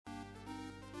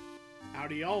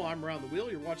Howdy y'all, I'm Round the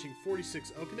Wheel, you're watching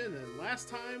 46 Okunen, and last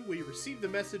time we received the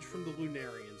message from the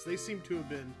Lunarians. They seem to have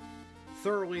been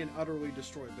thoroughly and utterly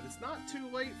destroyed, but it's not too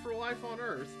late for life on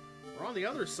Earth. We're on the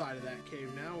other side of that cave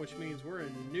now, which means we're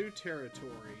in new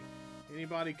territory.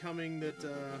 Anybody coming that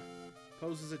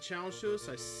poses a challenge to us?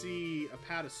 I see a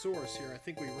Patasaurus here. I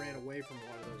think we ran away from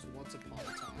one of those once upon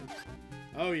a time.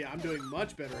 Oh yeah, I'm doing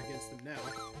much better against them now.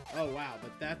 Oh wow,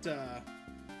 but that,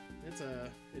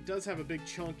 it does have a big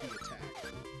chunky attack.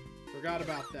 Forgot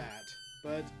about that.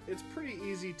 But it's pretty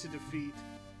easy to defeat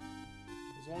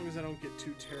as long as I don't get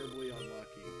too terribly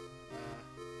unlucky.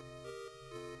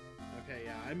 Okay,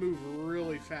 yeah, I move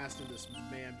really fast in this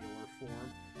mammular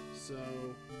form, so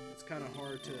it's kind of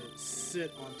hard to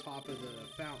sit on top of the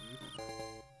fountain.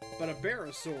 But a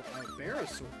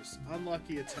Barosaurus,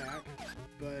 unlucky attack,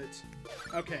 but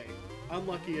okay,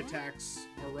 unlucky attacks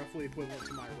are roughly equivalent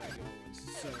to my regular ones,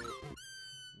 so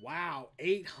wow,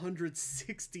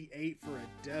 868 for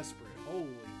a Desperate, holy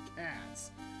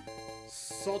cats.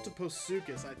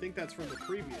 Saltoposuchus, I think that's from the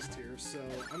previous tier, so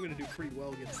I'm going to do pretty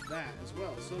well against that as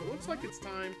well. So it looks like it's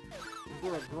time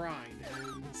for a grind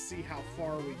and see how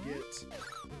far we get.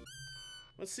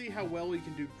 Let's see how well we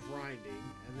can do grinding,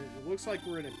 and it looks like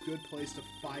we're in a good place to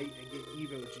fight and get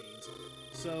e.v.o. genes.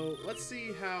 So let's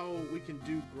see how we can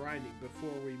do grinding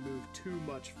before we move too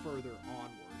much further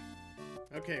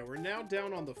onward. Okay, we're now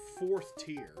down on the 4th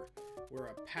tier. We're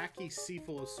a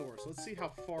Pachycephalosaurus. Let's see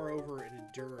how far over an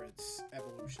endurance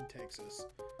evolution takes us.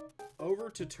 Over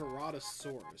to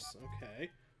Pterodosaurus. Okay,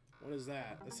 what is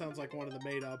that? That sounds like one of the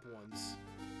made-up ones.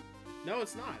 No,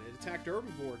 it's not. It attacked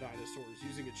herbivore dinosaurs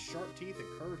using its sharp teeth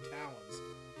and curved talons.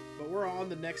 But we're on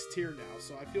the next tier now,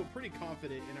 so I feel pretty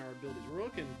confident in our abilities. We're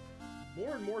looking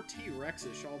more and more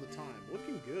T-Rex-ish all the time.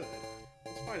 Looking good.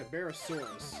 Let's fight a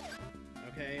Barosaurus.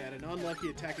 Okay, at an unlucky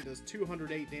attack it does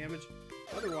 208 damage.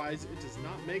 Otherwise, it does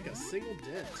not make a single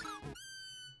dent.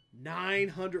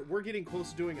 900. We're getting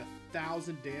close to doing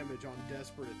 1,000 damage on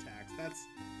Desperate attacks. That's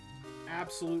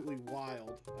absolutely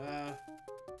wild.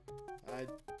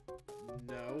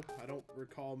 No, I don't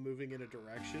recall moving in a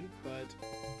direction, but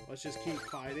let's just keep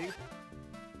fighting.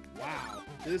 Wow,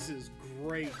 this is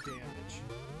great damage.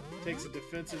 Takes a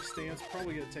defensive stance,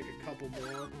 probably going to take a couple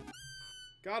more.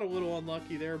 Got a little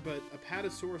unlucky there, but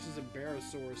Apatosauruses and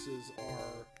Barosauruses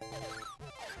are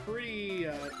pretty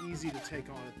easy to take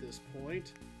on at this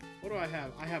point. What do I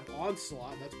have? I have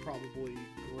Onslaught, that's probably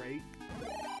great.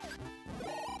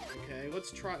 Okay,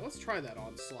 let's try that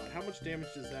Onslaught. How much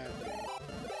damage does that do?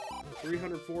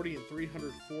 340 and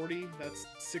 340, that's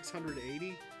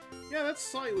 680. Yeah, that's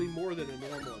slightly more than a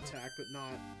normal attack, but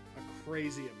not a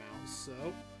crazy amount, so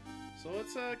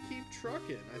let's keep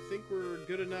trucking. I think we're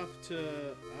good enough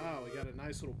to... Oh, we got a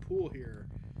nice little pool here.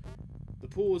 The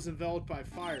pool is enveloped by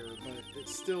fire, but it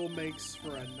still makes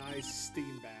for a nice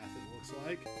steam bath, it looks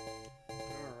like.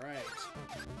 Alright.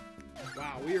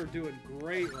 Wow, we are doing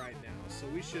great right now, so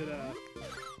we should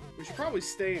probably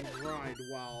stay and grind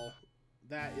while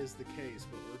that is the case,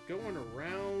 but we're going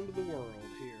around the world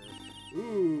here.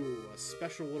 Ooh, a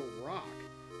special little rock.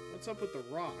 What's up with the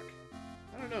rock?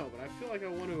 I don't know, but I feel like I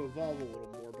want to evolve a little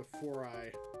more before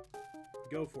I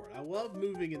go for it. I love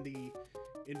moving in the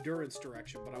endurance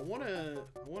direction, but I want to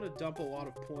dump a lot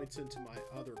of points into my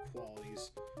other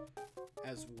qualities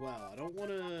as well. I don't want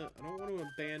to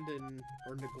abandon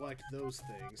or neglect those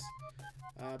things.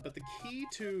 But the key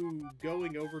to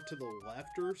going over to the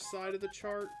lefter side of the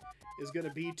chart is going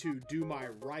to be to do my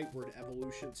rightward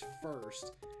evolutions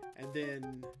first, and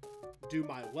then do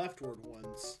my leftward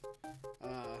ones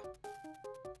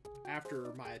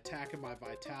after my attack and my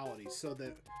vitality, so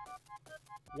that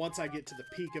once I get to the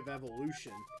peak of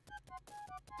evolution,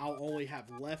 I'll only have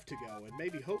left to go, and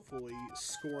maybe hopefully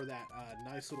score that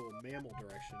nice little mammal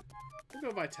direction. We'll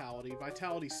go vitality.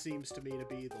 Vitality seems to me to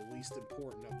be the least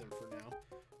important of them for now.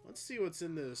 Let's see what's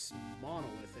in this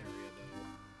monolith area, though.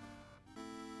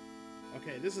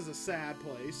 Okay, this is a sad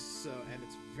place, and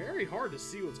it's very hard to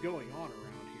see what's going on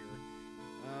around here.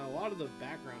 A lot of the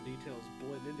background details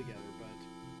blend in together, but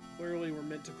clearly we're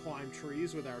meant to climb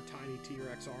trees with our tiny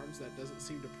T-Rex arms. That doesn't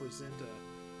seem to present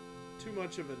too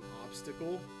much of an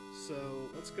obstacle. So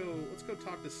let's go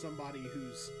talk to somebody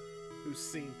who's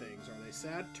seen things. Are they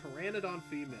sad? Pteranodon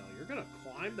female. You're gonna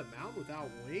climb the mountain without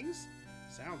wings?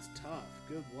 Sounds tough.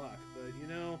 Good luck. But you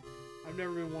know, I've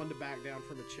never been one to back down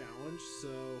from a challenge, so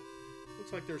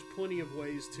looks like there's plenty of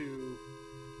ways to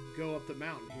go up the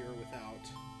mountain here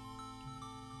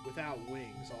without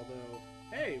wings. Although,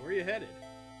 hey, where are you headed?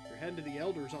 You're heading to the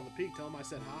elders on the peak. Tell them I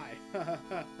said hi.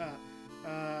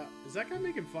 Is that guy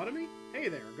making fun of me? Hey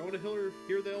there, going to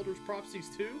hear the elders' prophecies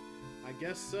too? I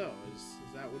guess so. Is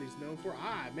that what he's known for?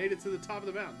 Ah, I made it to the top of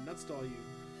the mountain. Nuts to all you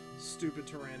stupid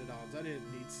pteranodons. I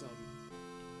didn't need some.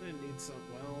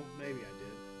 Well, maybe I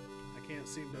did. I can't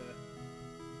seem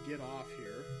to get off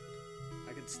here.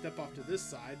 I can step off to this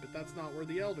side, but that's not where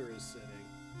the elder is sitting.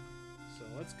 So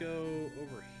let's go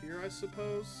over here, I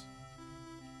suppose.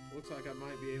 Looks like I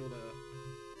might be able to...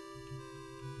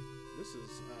 This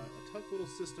is a tough little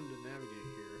system to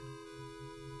navigate here.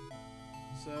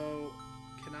 So,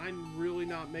 can I really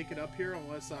not make it up here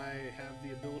unless I have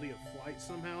the ability of flight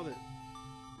somehow that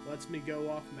lets me go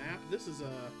off map? This is a...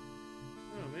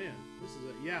 Oh man, this is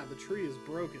a... Yeah, the tree is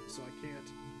broken, so I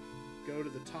can't go to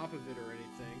the top of it or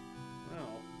anything.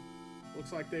 Well,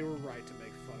 looks like they were right to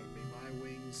make fun of me. My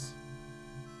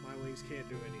wings can't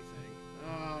do anything.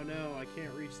 Oh no, I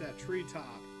can't reach that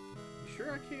treetop. You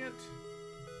sure I can't?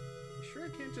 You sure I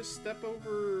can't just step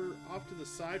over off to the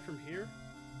side from here?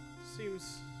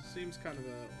 Seems kind of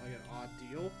like an odd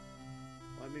deal.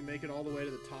 Let me make it all the way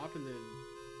to the top and then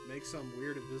make some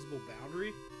weird invisible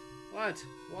boundary. What?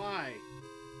 Why?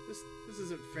 This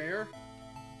isn't fair.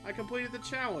 I completed the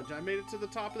challenge. I made it to the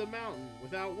top of the mountain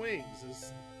without wings.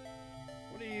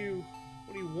 What do you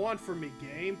want from me,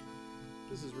 game?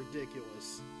 This is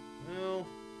ridiculous. Well,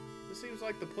 this seems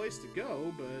like the place to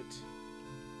go, but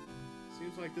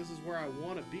seems like this is where I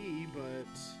want to be, but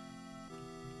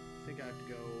I think I have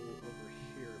to go over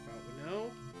here if I would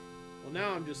know. Well,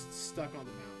 now I'm just stuck on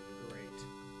the mountain. Great.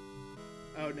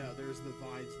 Oh no, there's the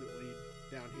vines that lead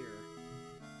down here.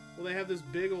 Well, they have this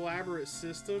big elaborate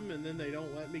system, and then they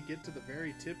don't let me get to the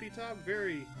very tippy top.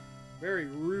 Very, very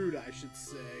rude, I should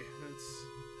say.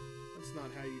 That's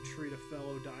not how you treat a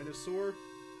fellow dinosaur.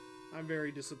 I'm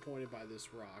very disappointed by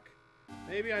this rock.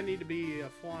 Maybe I need to be a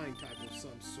flying type of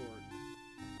some sort.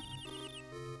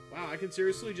 Wow, I can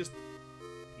seriously just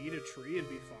eat a tree and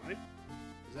be fine?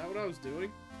 Is that what I was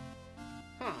doing?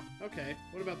 Huh, okay.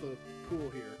 What about the pool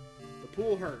here? The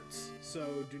pool hurts,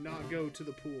 so do not go to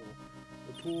the pool.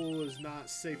 The pool is not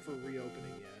safe for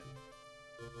reopening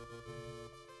yet.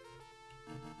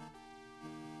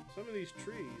 Some of these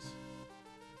trees...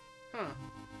 Huh.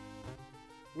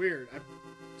 Weird. I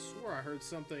swore I heard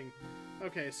something.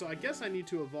 Okay, so I guess I need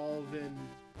to evolve in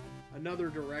another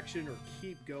direction or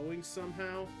keep going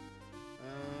somehow.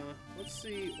 Let's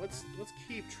see. Let's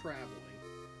keep traveling.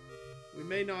 We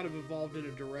may not have evolved in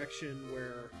a direction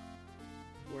where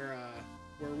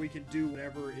we can do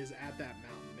whatever is at that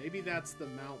mountain. Maybe that's the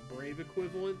Mount Brave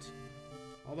equivalent.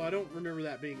 Although I don't remember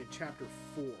that being in Chapter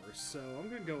 4, so I'm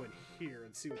going to go in here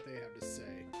and see what they have to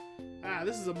say. Ah,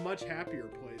 this is a much happier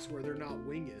place where they're not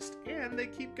wingist, and they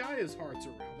keep Gaia's hearts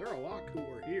around. They're a lot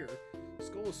cooler here.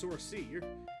 Skulosaurus C, you're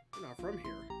not from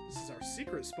here. This is our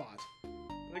secret spot.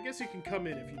 But I guess you can come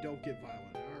in if you don't get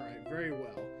violent. Alright, very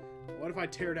well. What if I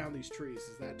tear down these trees?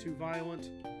 Is that too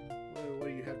violent? What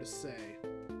do you have to say?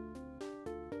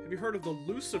 Have you heard of the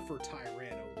Lucifer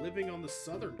Tyranno living on the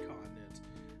southern continent?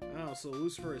 Oh, so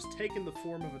Lucifer has taken the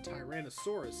form of a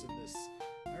Tyrannosaurus in this.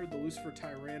 I heard the Lucifer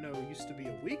Tyranno used to be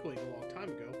a weakling a long time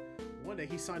ago. One day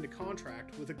he signed a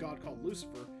contract with a god called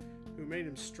Lucifer, who made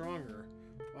him stronger.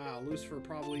 Wow, Lucifer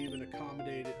probably even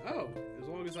accommodated... Oh, as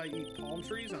long as I eat palm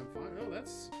trees, I'm fine. Oh,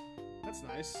 that's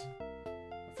nice.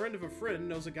 A friend of a friend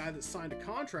knows a guy that signed a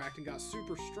contract and got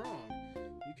super strong.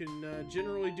 You can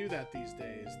generally do that these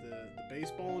days. The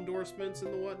baseball endorsements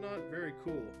and the whatnot, very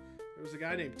cool. There was a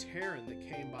guy named Taryn that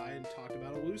came by and talked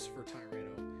about a Lucifer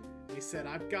Tyranno. And he said,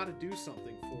 I've got to do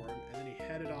something for him, and then he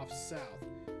headed off south.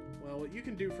 Well, what you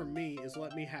can do for me is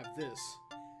let me have this.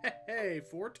 Hey,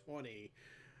 420.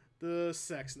 The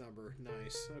sex number.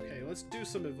 Nice. Okay, let's do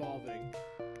some evolving.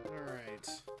 Alright.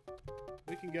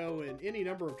 We can go in any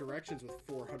number of directions with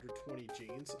 420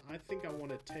 genes. I think I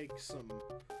want to take some...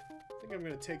 I think I'm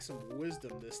going to take some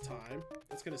wisdom this time.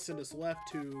 That's going to send us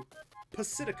left to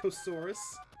Psittacosaurus.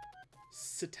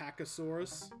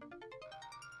 Psittacosaurus.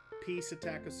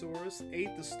 Psittacosaurus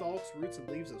ate the stalks, roots, and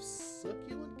leaves of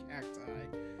succulent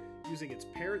cacti, using its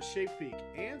parrot-shaped beak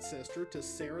ancestor to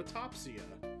Ceratopsia.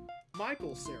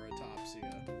 Michael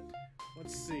Ceratopsia.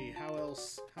 Let's see, how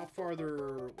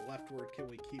farther leftward can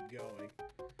we keep going?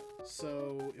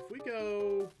 So, if we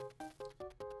go...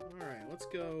 Alright, let's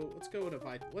go into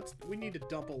we need to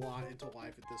dump a lot into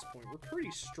life at this point. We're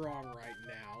pretty strong right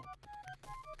now.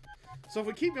 So if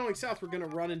we keep going south, we're going to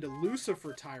run into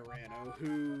Lucifer Tyranno,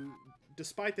 who,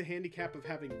 despite the handicap of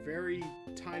having very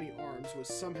tiny arms, was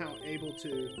somehow able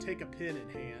to take a pen in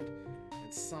hand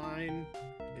and sign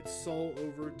its soul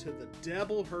over to the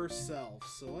devil herself.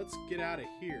 So let's get out of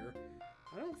here.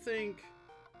 I don't think...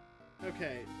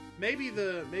 Okay, maybe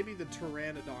the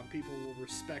Pteranodon people will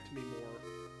respect me more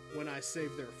when I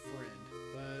save their friend.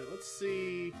 But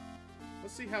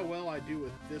let's see how well I do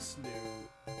with this new.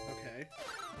 Okay.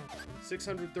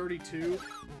 632.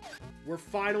 We're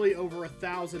finally over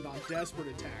 1,000 on desperate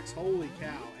attacks. Holy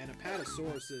cow. And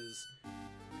Apatosaurus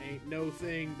ain't no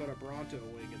thing but a Bronto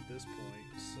wing at this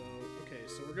point. So, okay,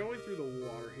 so we're going through the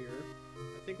water here.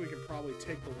 I think we can probably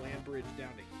take the land bridge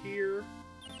down to here.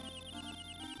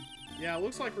 Yeah, it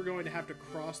looks like we're going to have to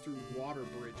cross through water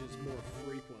bridges more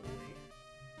frequently.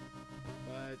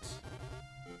 But...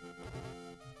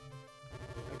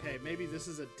 okay, maybe this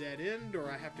is a dead end,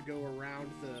 or I have to go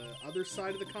around the other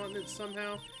side of the continent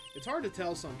somehow. It's hard to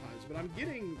tell sometimes, but I'm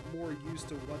getting more used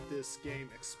to what this game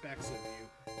expects of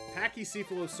you.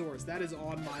 Pachycephalosaurus, that is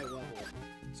on my level.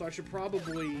 So I should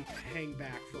probably hang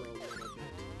back for a little bit.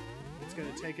 It's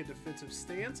going to take a defensive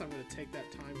stance. I'm going to take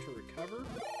that time to recover.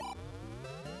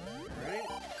 Alright.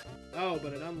 Oh,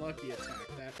 but an unlucky attack.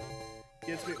 That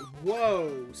gets me...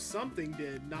 whoa! Something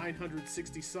did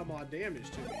 960 some odd damage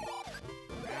to me.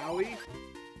 Owie.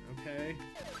 Okay.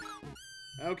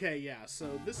 Okay, yeah, so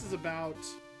this is about...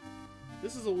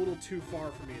 this is a little too far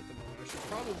for me at the moment. I should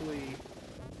probably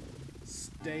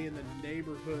stay in the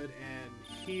neighborhood and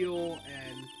heal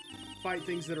and fight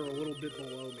things that are a little bit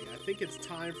below me. I think it's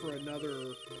time for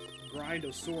another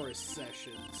Grindosaurus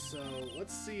session. So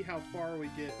let's see how far we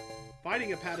get.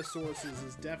 Fighting Apatosaurus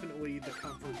is definitely the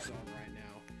comfort zone right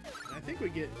now. And I think we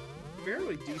get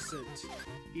fairly decent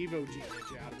e.v.o.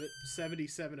 G-Edge out of it.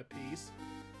 77 apiece.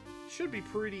 Should be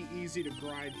pretty easy to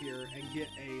grind here and get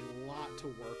a lot to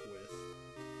work with.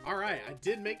 Alright, I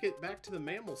did make it back to the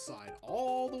mammal side,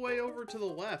 all the way over to the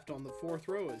left on the 4th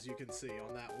row, as you can see,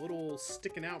 on that little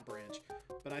sticking out branch.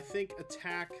 But I think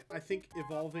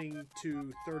evolving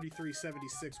to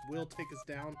 3376 will take us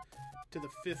down to the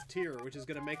 5th tier, which is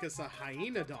going to make us a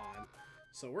Hyaenodon.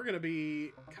 So we're going to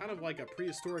be kind of like a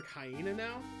prehistoric hyena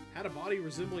now. Had a body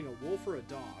resembling a wolf or a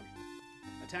dog.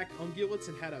 Attacked ungulates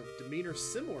and had a demeanor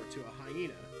similar to a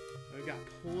hyena. We've got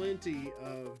plenty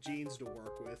of genes to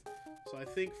work with. So I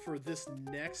think for this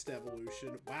next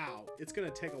evolution, wow, it's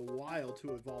going to take a while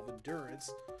to evolve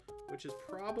endurance, which is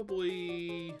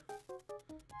probably...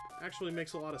 actually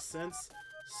makes a lot of sense.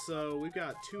 So we've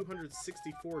got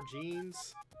 264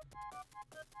 genes.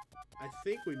 I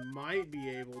think we might be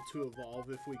able to evolve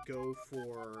if we go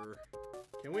for...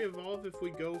 can we evolve if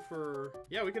we go for...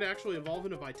 yeah, we could actually evolve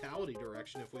in a vitality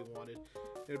direction if we wanted.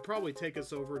 It would probably take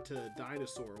us over to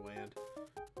Dinosaur Land.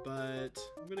 But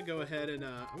I'm gonna go ahead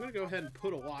and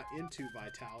put a lot into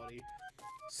vitality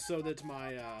so that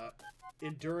my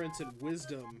endurance and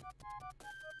wisdom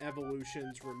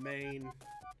evolutions remain.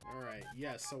 All right,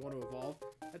 yes, I want to evolve.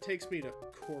 That takes me to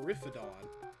Coryphodon.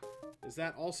 Is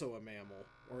that also a mammal,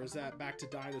 or is that back to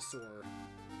dinosaur?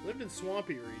 Lived in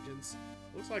swampy regions.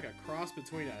 Looks like a cross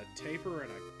between a tapir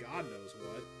and a god knows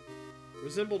what.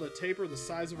 Resembled a tapir the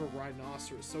size of a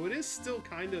rhinoceros, so it is still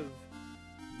kind of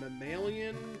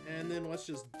mammalian, and then let's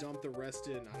just dump the rest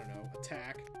in, I don't know,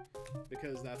 attack,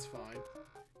 because that's fine.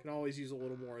 Can always use a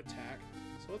little more attack.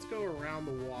 So let's go around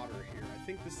the water here. I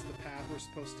think this is the path we're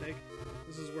supposed to take.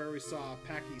 This is where we saw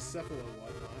Pachycephalo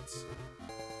whatnots.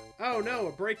 Oh no,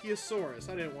 a Brachiosaurus.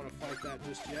 I didn't want to fight that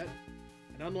just yet.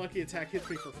 An unlucky attack hits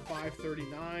me for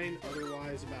 539,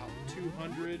 otherwise about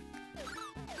 200.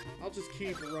 I'll just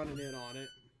keep running in on it.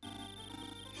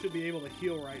 Should be able to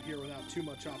heal right here without too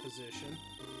much opposition.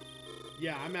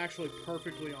 Yeah, I'm actually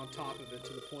perfectly on top of it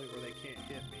to the point where they can't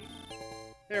hit me.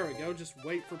 There we go, just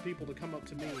wait for people to come up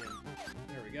to me and...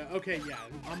 there we go. Okay, yeah,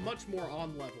 I'm much more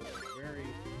on level.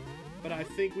 But I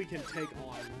think we can take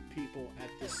on people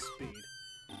at this speed.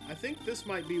 I think this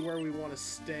might be where we want to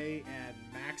stay and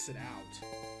max it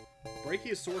out.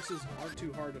 Brachiosauruses aren't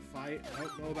too hard to fight. I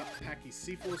don't know about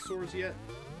Pachycephalosaurs yet.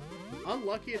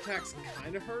 Unlucky attacks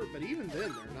kind of hurt, but even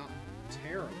then, they're not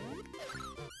terrible.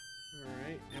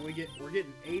 Alright, and we're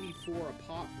getting 84 a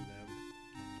pop for them.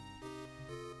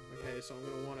 Okay, so I'm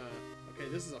going to want to... okay,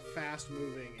 this is a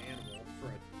fast-moving animal for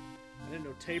a... I didn't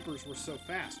know tapirs were so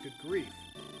fast. Good grief.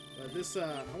 But this,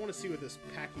 I want to see what this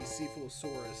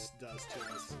Pachycephalosaurus does to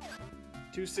us.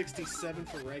 267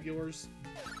 for regulars.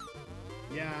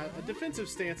 Yeah, a defensive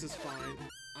stance is fine.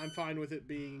 I'm fine with it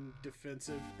being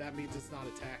defensive. That means it's not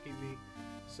attacking me.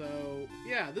 So,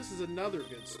 yeah, this is another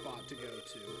good spot to go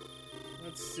to.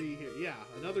 Let's see here. Yeah,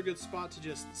 another good spot to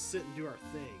just sit and do our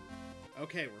thing.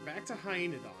 Okay, we're back to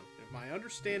Hyaenodon. If my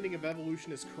understanding of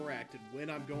evolution is correct and when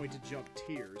I'm going to jump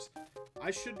tiers, I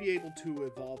should be able to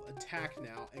evolve attack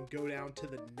now and go down to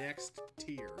the next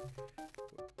tier.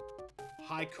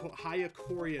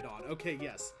 Hyacoryodon. Okay,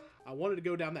 yes. I wanted to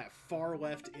go down that far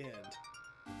left end.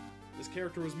 This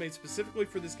character was made specifically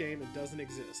for this game and doesn't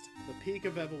exist. The peak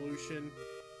of evolution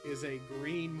is a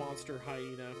green monster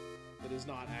hyena that is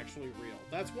not actually real.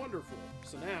 That's wonderful.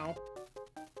 So now,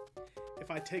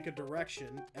 if I take a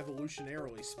direction,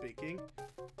 evolutionarily speaking,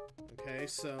 okay,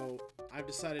 so I've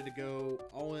decided to go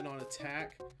all in on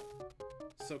attack.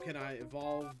 So can I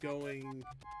evolve going...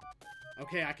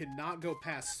 Okay, I cannot go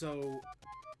past, so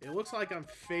it looks like I'm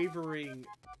favoring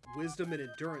wisdom and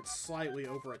endurance slightly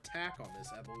over attack on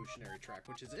this evolutionary track,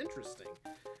 which is interesting.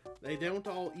 They don't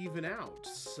all even out,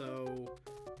 so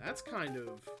that's kind of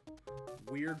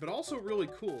weird, but also really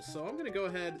cool. So I'm going to go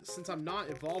ahead, since I'm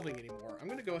not evolving anymore, I'm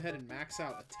going to go ahead and max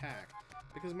out attack,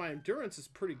 because my endurance is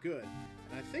pretty good,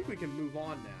 and I think we can move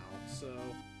on now. So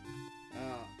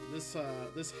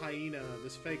this hyena,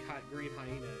 this fake green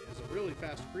hyena, is a really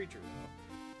fast creature, though.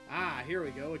 Ah, here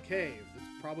we go, a cave.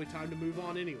 It's probably time to move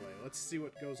on anyway. Let's see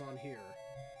what goes on here.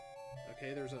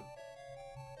 Okay, there's a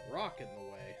rock in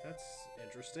the way. That's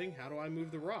interesting. How do I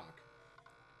move the rock?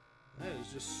 That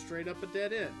is just straight up a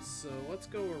dead end. So let's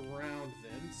go around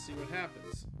then, see what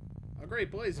happens. A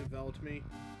great blaze enveloped me.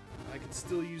 I can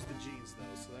still use the G's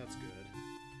though, so that's good.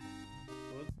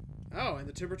 Oh, and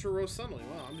the temperature rose suddenly.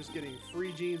 Well, I'm just getting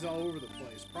free genes all over the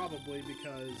place. Probably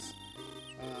because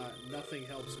nothing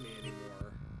helps me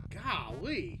anymore.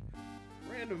 Golly!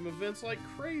 Random events like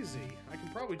crazy. I can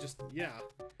probably just, yeah,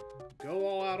 go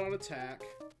all out on attack,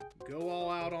 go all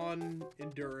out on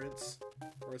endurance,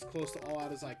 or as close to all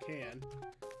out as I can.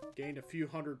 Gained a few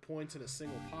hundred points in a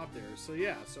single pop there. So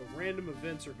yeah, so random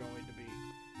events are going to be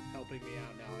helping me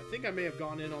out now. I think I may have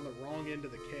gone in on the wrong end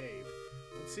of the cave.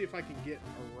 Let's see if I can get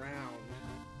around.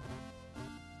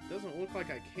 Doesn't look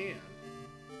like I can.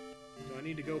 Do I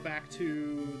need to go back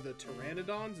to the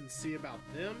Pteranodons and see about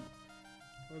them?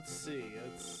 Let's see.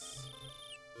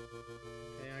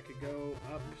 Okay, I could go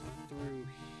up through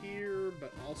here,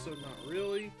 but also not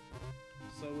really.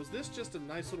 So was this just a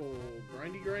nice little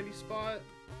grindy spot?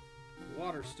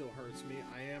 Water still hurts me.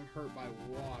 I am hurt by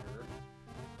water.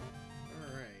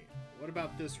 Alright. What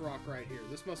about this rock right here?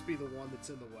 This must be the one that's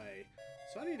in the way.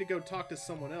 So I need to go talk to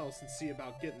someone else and see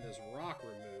about getting this rock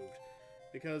removed.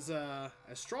 Because,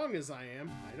 as strong as I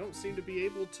am, I don't seem to be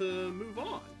able to move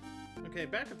on. Okay,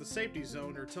 back at the safety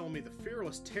zone, they're telling me the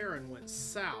fearless Terran went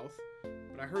south,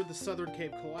 but I heard the southern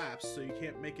cave collapsed, so you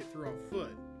can't make it through on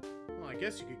foot. Well, I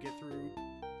guess you could get through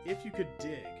if you could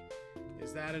dig.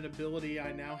 Is that an ability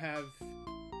I now have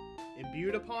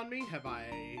imbued upon me? Have I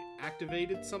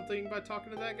activated something by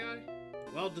talking to that guy?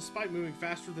 Well, despite moving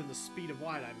faster than the speed of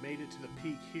light, I made it to the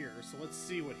peak here, so let's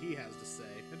see what he has to say.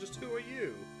 And just who are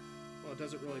you? Well, it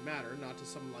doesn't really matter, not to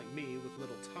someone like me with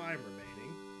little time remaining.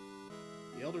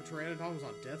 The Elder Pteranodon was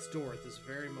on death's door at this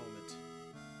very moment.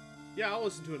 Yeah, I'll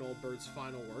listen to an old bird's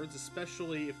final words,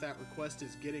 especially if that request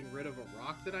is getting rid of a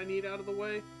rock that I need out of the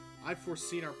way. I've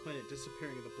foreseen our planet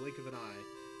disappearing in the blink of an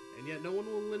eye, and yet no one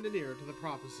will lend an ear to the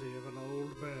prophecy of an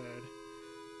old bird.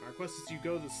 My request is you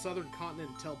go to the southern continent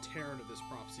and tell Terran of this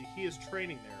prophecy. He is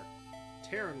training there.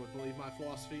 Terran would believe my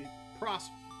prophecy,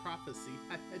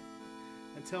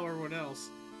 and tell everyone else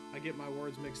I get my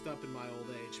words mixed up in my old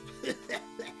age.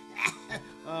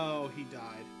 Oh, he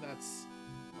died. That's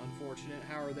unfortunate.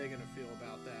 How are they going to feel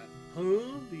about that?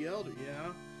 Huh? The Elder,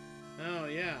 yeah. Oh,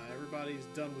 yeah. Everybody's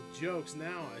done with jokes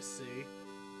now, I see.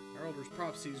 Our Elder's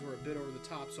prophecies were a bit over the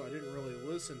top, so I didn't really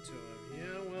listen to him.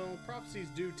 Yeah, well, prophecies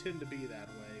do tend to be that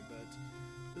way,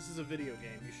 but this is a video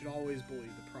game. You should always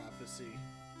believe the prophecy.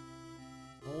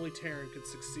 Only Terran could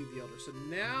succeed the Elder. So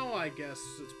now I guess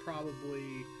it's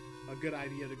probably a good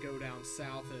idea to go down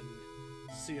south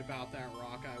and see about that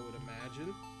rock, I would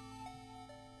imagine.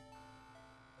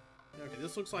 Okay,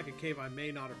 this looks like a cave I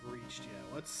may not have reached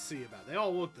yet. Let's see about it. They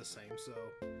all look the same, so...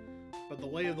 But the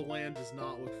lay of the land does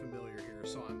not look familiar here,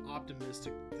 so I'm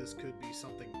optimistic this could be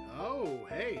something... Oh,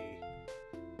 hey!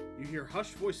 You hear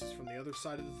hushed voices from the other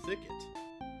side of the thicket.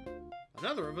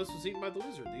 Another of us was eaten by the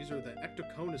lizard. These are the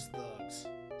Ectoconus thugs.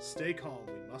 Stay calm,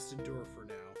 we must endure for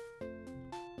now.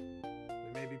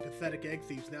 We may be pathetic egg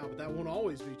thieves now, but that won't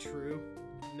always be true.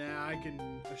 Nah, I can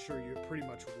assure you it pretty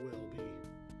much will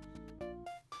be.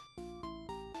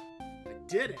 I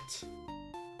did it!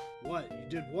 What? You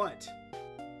did what?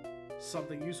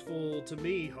 Something useful to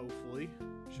me, hopefully.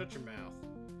 Shut your mouth.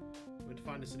 We went to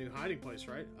find us a new hiding place,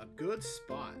 right? A good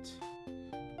spot.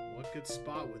 What good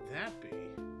spot would that be?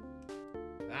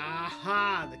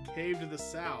 Aha! The cave to the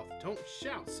south. Don't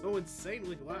shout so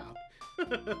insanely loud.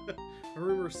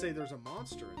 Rumors say there's a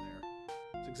monster in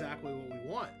there. It's exactly what we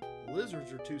want.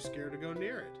 Lizards are too scared to go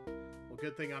near it. Well,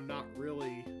 good thing I'm not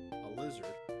really a lizard.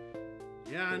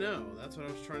 Yeah, I know. That's what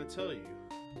I was trying to tell you.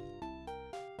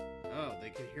 Oh, they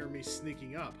can hear me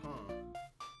sneaking up, huh?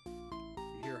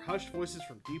 You hear hushed voices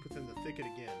from deep within the thicket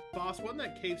again. Boss, wasn't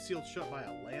that cave sealed shut by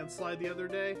a landslide the other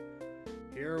day?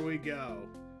 Here we go.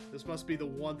 This must be the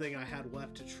one thing I had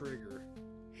left to trigger.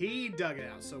 He dug it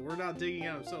out, so we're not digging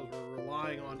out ourselves. We're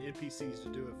relying on NPCs to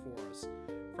do it for us.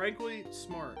 Frankly,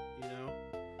 smart, you know?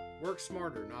 Work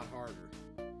smarter, not harder.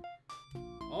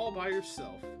 All by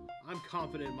yourself. I'm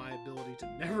confident in my ability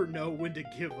to never know when to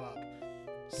give up.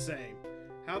 Same.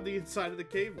 How'd the inside of the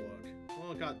cave look?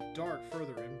 Well, it got dark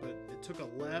further in, but it took a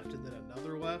left and then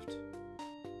another left.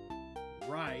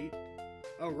 Right.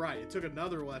 Oh, right. It took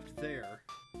another left there.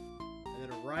 And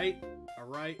then a right,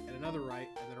 and another right,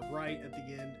 and then a right at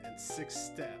the end, and 6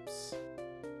 steps.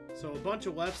 So a bunch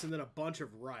of lefts and then a bunch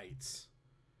of rights.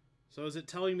 So is it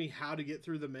telling me how to get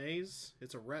through the maze?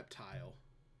 It's a reptile.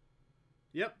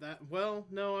 Yep, well,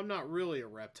 no, I'm not really a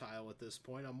reptile at this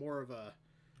point. I'm more of a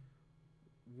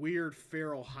weird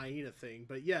feral hyena thing.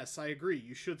 But yes, I agree.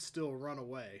 You should still run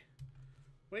away.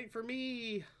 Wait for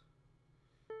me.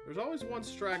 There's always one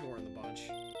straggler in the bunch.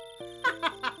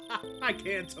 I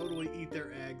can totally eat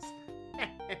their eggs.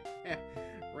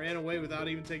 Ran away without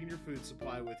even taking your food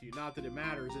supply with you. Not that it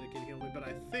matters and it can heal me, but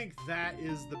I think that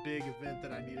is the big event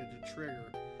that I needed to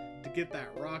trigger to get that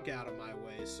rock out of my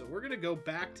way. So we're going to go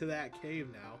back to that cave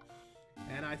now.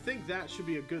 And I think that should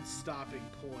be a good stopping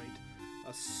point,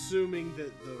 assuming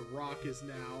that the rock is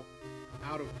now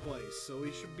out of place. So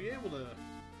we should be able to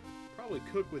probably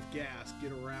cook with gas,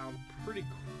 get around pretty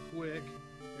quick.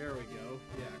 There we go.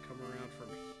 Yeah, come around from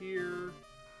here.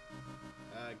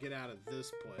 Get out of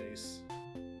this place.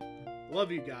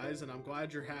 Love you guys, and I'm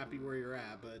glad you're happy where you're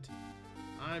at, but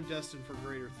I'm destined for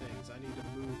greater things. I need to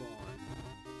move on.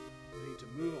 I need to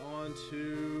move on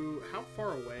to... How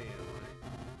far away am I?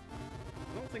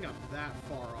 I don't think I'm that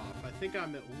far off. I think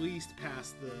I'm at least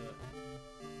past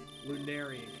the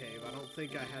Lunarian Cave. I don't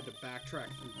think I had to backtrack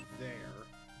through there.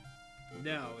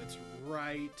 No, it's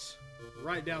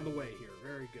right down the way here.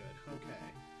 Very good. Okay.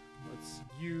 Let's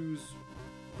use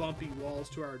bumpy walls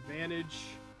to our advantage.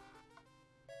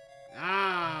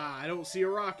 Ah, I don't see a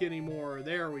rock anymore.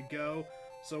 There we go.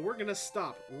 So we're going to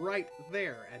stop right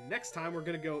there. And next time we're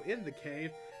going to go in the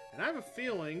cave. And I have a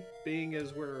feeling, being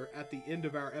as we're at the end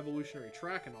of our evolutionary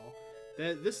track and all,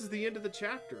 that this is the end of the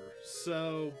chapter.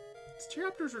 So these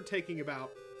chapters are taking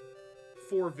about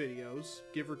 4 videos,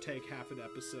 give or take half an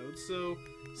episode. So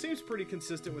seems pretty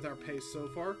consistent with our pace so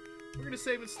far. We're going to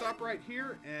save and stop right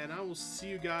here, and I will see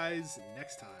you guys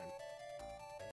next time.